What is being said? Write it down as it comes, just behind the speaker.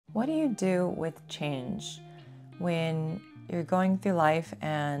What do you do with change when you're going through life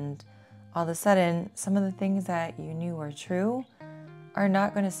and all of a sudden some of the things that you knew were true are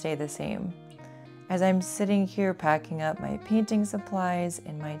not going to stay the same? As I'm sitting here packing up my painting supplies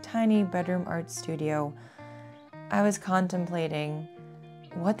in my tiny bedroom art studio, I was contemplating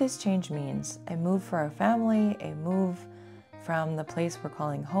what this change means. A move for our family, a move from the place we're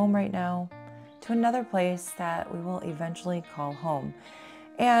calling home right now to another place that we will eventually call home.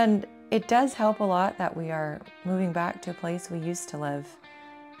 And it does help a lot that we are moving back to a place we used to live.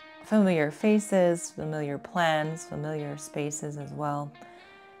 Familiar faces, familiar plans, familiar spaces as well.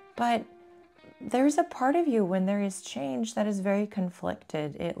 But there's a part of you when there is change that is very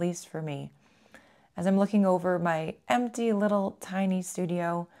conflicted, at least for me. As I'm looking over my empty little tiny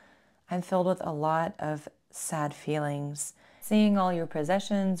studio, I'm filled with a lot of sad feelings. Seeing all your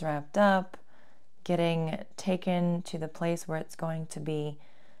possessions wrapped up, getting taken to the place where it's going to be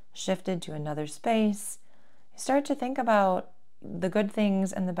shifted to another space, you start to think about the good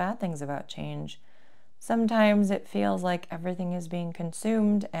things and the bad things about change. Sometimes it feels like everything is being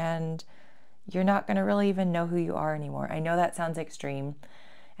consumed and you're not going to really even know who you are anymore. I know that sounds extreme.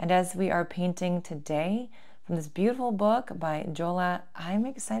 And as we are painting today from this beautiful book by Jola, I'm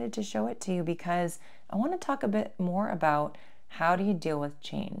excited to show it to you because I want to talk a bit more about how do you deal with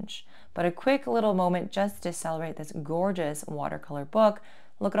change. But a quick little moment just to celebrate this gorgeous watercolor book.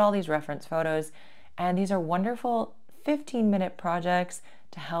 Look at all these reference photos. And these are wonderful 15-minute projects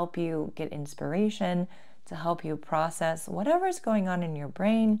to help you get inspiration, to help you process whatever's going on in your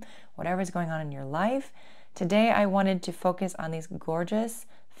brain, whatever's going on in your life. Today I wanted to focus on these gorgeous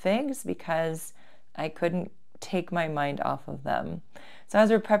figs because I couldn't take my mind off of them. So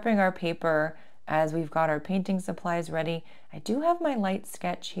as we're prepping our paper, as we've got our painting supplies ready, I do have my light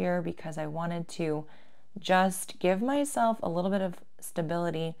sketch here because I wanted to just give myself a little bit of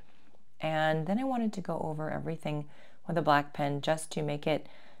stability, and then I wanted to go over everything with a black pen just to make it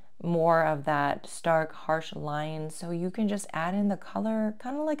more of that stark, harsh line so you can just add in the color,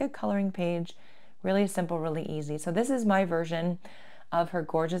 kind of like a coloring page. Really simple, really easy. So this is my version of her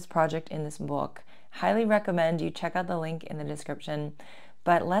gorgeous project in this book. Highly recommend you check out the link in the description.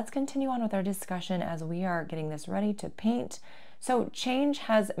 But let's continue on with our discussion as we are getting this ready to paint. So change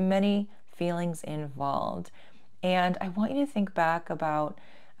has many feelings involved. And I want you to think back about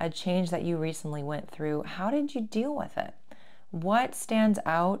a change that you recently went through. How did you deal with it? What stands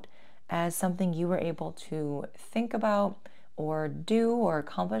out as something you were able to think about or do or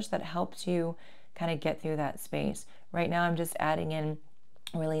accomplish that helps you kind of get through that space? Right now I'm just adding in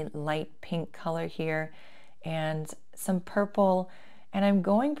really light pink color here and some purple, and I'm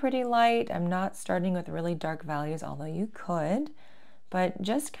going pretty light. I'm not starting with really dark values, although you could, but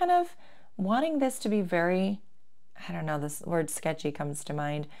just kind of wanting this to be very, I don't know, this word sketchy comes to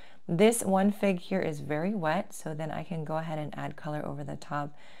mind. This one fig here is very wet, so then I can go ahead and add color over the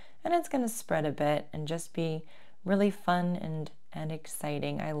top, and it's going to spread a bit and just be really fun and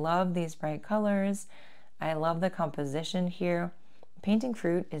exciting. I love these bright colors. I love the composition here. Painting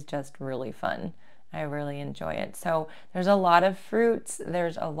fruit is just really fun. I really enjoy it. So there's a lot of fruits.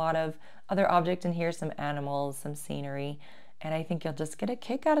 There's a lot of other objects in here, some animals, some scenery, and I think you'll just get a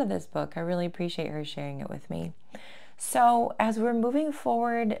kick out of this book. I really appreciate her sharing it with me. So as we're moving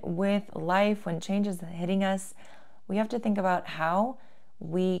forward with life, when change is hitting us, we have to think about how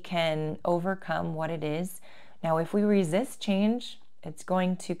we can overcome what it is. Now, if we resist change, it's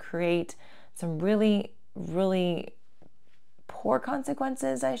going to create some really, really poor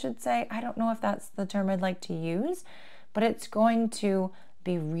consequences, I should say. I don't know if that's the term I'd like to use, but it's going to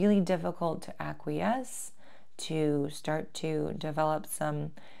be really difficult to acquiesce, to start to develop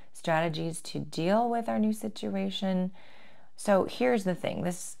some strategies to deal with our new situation. So here's the thing,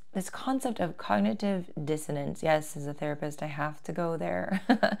 this concept of cognitive dissonance. Yes, as a therapist, I have to go there.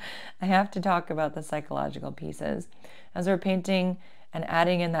 I have to talk about the psychological pieces. As we're painting and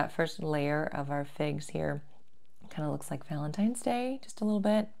adding in that first layer of our figs here, kind of looks like Valentine's Day, just a little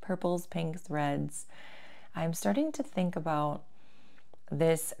bit, purples, pinks, reds. I'm starting to think about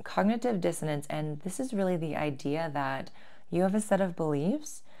this cognitive dissonance, and this is really the idea that you have a set of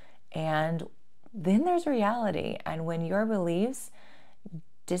beliefs and then there's reality, and when your beliefs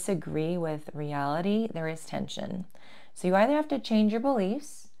disagree with reality, there is tension. So you either have to change your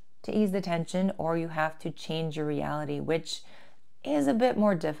beliefs to ease the tension, or you have to change your reality, which is a bit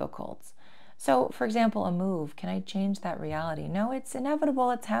more difficult. So for example, a move, can I change that reality? No, it's inevitable,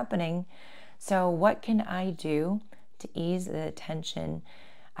 it's happening. So what can I do to ease the tension?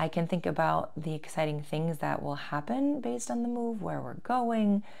 I can think about the exciting things that will happen based on the move, where we're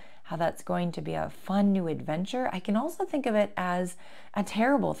going, how that's going to be a fun new adventure, I can also think of it as a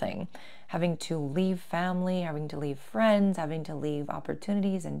terrible thing. Having to leave family, having to leave friends, having to leave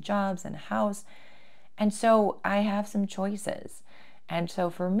opportunities and jobs and house. And so I have some choices. And so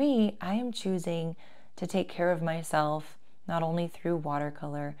for me, I am choosing to take care of myself, not only through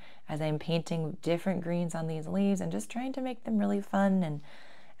watercolor, as I'm painting different greens on these leaves and just trying to make them really fun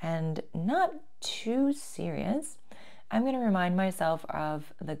and not too serious. I'm going to remind myself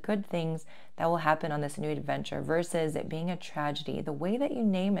of the good things that will happen on this new adventure versus it being a tragedy. The way that you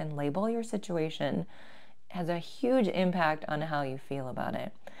name and label your situation has a huge impact on how you feel about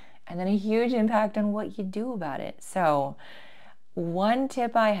it, and then a huge impact on what you do about it. So one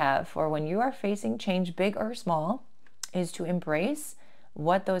tip I have for when you are facing change, big or small, is to embrace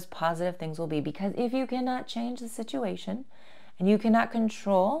what those positive things will be. Because if you cannot change the situation and you cannot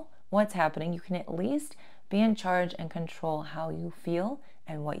control what's happening, you can at least be in charge and control how you feel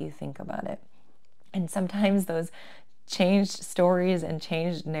and what you think about it. And sometimes those changed stories and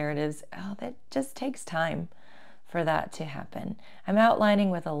changed narratives, that just takes time for that to happen. I'm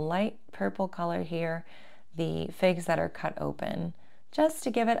outlining with a light purple color here the figs that are cut open, just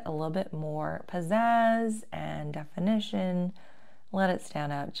to give it a little bit more pizzazz and definition, let it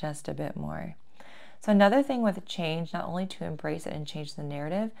stand out just a bit more. So another thing with change, not only to embrace it and change the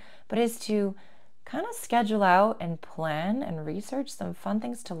narrative, but is to kind of schedule out and plan and research some fun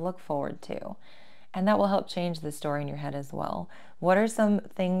things to look forward to. And that will help change the story in your head as well. What are some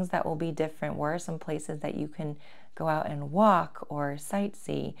things that will be different? Where are some places that you can go out and walk or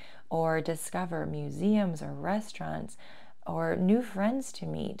sightsee or discover museums or restaurants or new friends to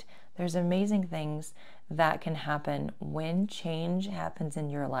meet? There's amazing things that can happen when change happens in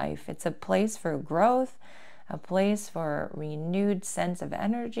your life. It's a place for growth, a place for renewed sense of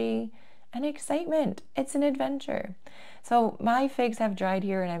energy and excitement. It's an adventure. So my figs have dried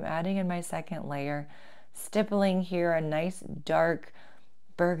here and I'm adding in my second layer, stippling here a nice dark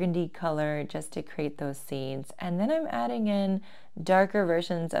burgundy color just to create those seeds. And then I'm adding in darker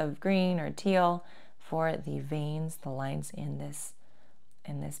versions of green or teal for the veins, the lines in this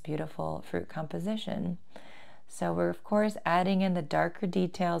beautiful fruit composition. So we're of course adding in the darker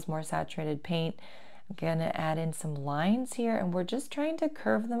details, more saturated paint. I'm gonna add in some lines here and we're just trying to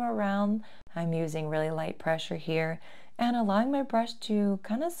curve them around. I'm using really light pressure here and allowing my brush to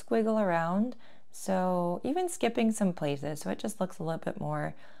kind of squiggle around. So even skipping some places so it just looks a little bit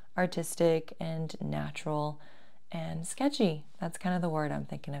more artistic and natural and sketchy. That's kind of the word I'm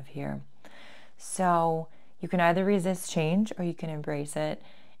thinking of here. So you can either resist change or you can embrace it.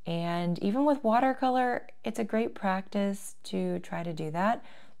 And even with watercolor, it's a great practice to try to do that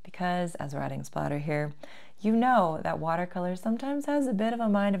because as we're adding splatter here, you know that watercolor sometimes has a bit of a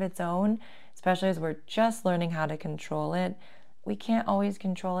mind of its own, especially as we're just learning how to control it. We can't always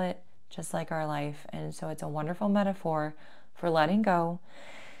control it, just like our life. And so it's a wonderful metaphor for letting go,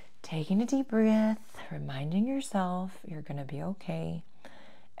 taking a deep breath, reminding yourself you're going to be okay,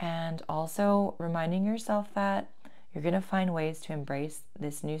 and also reminding yourself that you're going to find ways to embrace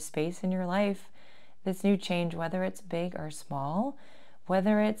this new space in your life, this new change, whether it's big or small,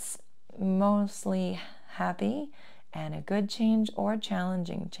 whether it's mostly happy and a good change or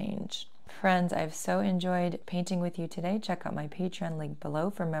challenging change. Friends, I've so enjoyed painting with you today. Check out my Patreon link below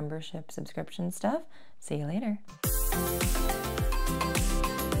for membership subscription stuff. See you later.